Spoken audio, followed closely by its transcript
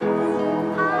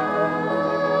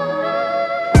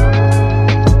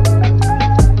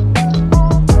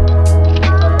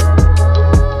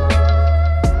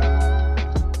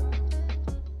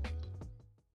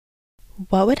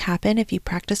What would happen if you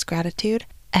practiced gratitude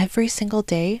every single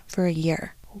day for a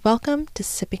year? Welcome to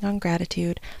Sipping on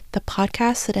Gratitude, the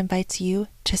podcast that invites you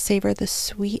to savor the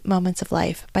sweet moments of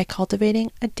life by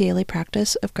cultivating a daily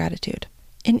practice of gratitude.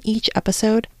 In each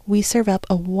episode, we serve up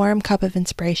a warm cup of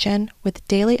inspiration with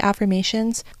daily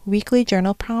affirmations, weekly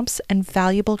journal prompts, and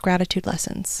valuable gratitude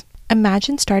lessons.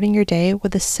 Imagine starting your day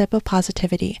with a sip of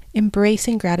positivity,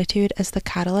 embracing gratitude as the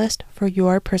catalyst for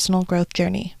your personal growth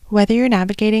journey. Whether you're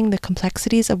navigating the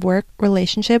complexities of work,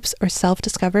 relationships, or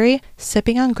self-discovery,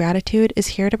 Sipping on Gratitude is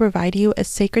here to provide you a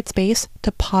sacred space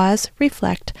to pause,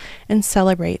 reflect, and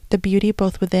celebrate the beauty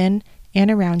both within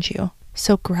and around you.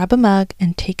 So grab a mug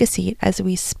and take a seat as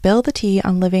we spill the tea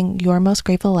on living your most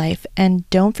grateful life, and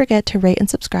don't forget to rate and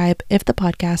subscribe if the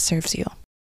podcast serves you.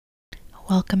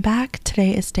 Welcome back.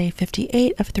 Today is day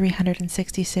 58 of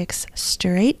 366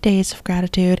 straight days of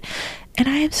gratitude, and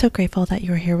I am so grateful that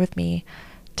you are here with me.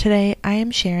 Today, I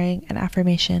am sharing an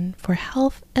affirmation for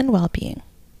health and well-being.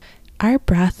 Our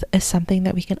breath is something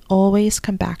that we can always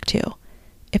come back to.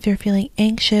 If you're feeling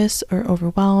anxious or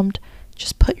overwhelmed,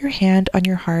 just put your hand on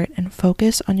your heart and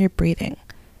focus on your breathing.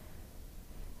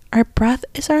 Our breath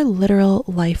is our literal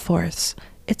life force.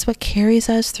 It's what carries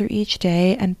us through each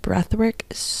day, and breathwork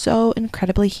is so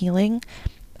incredibly healing.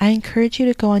 I encourage you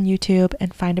to go on YouTube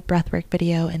and find a breathwork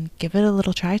video and give it a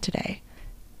little try today.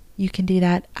 You can do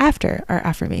that after our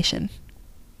affirmation.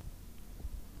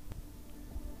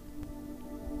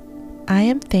 I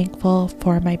am thankful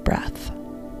for my breath.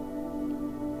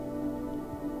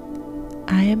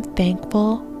 I am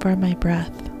thankful for my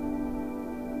breath.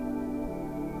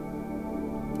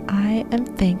 I am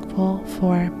thankful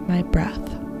for my breath.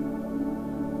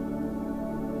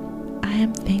 I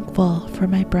am thankful for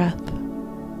my breath.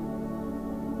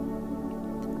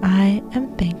 I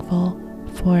am thankful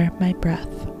for my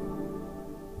breath.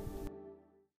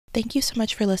 Thank you so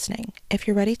much for listening. If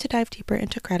you're ready to dive deeper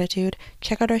into gratitude,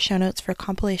 check out our show notes for a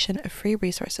compilation of free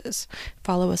resources.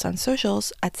 Follow us on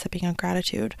socials at Sipping on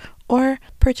Gratitude, or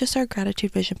purchase our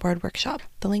Gratitude Vision Board workshop.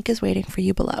 The link is waiting for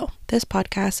you below. This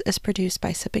podcast is produced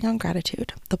by Sipping on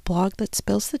Gratitude, the blog that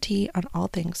spills the tea on all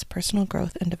things personal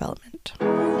growth and development.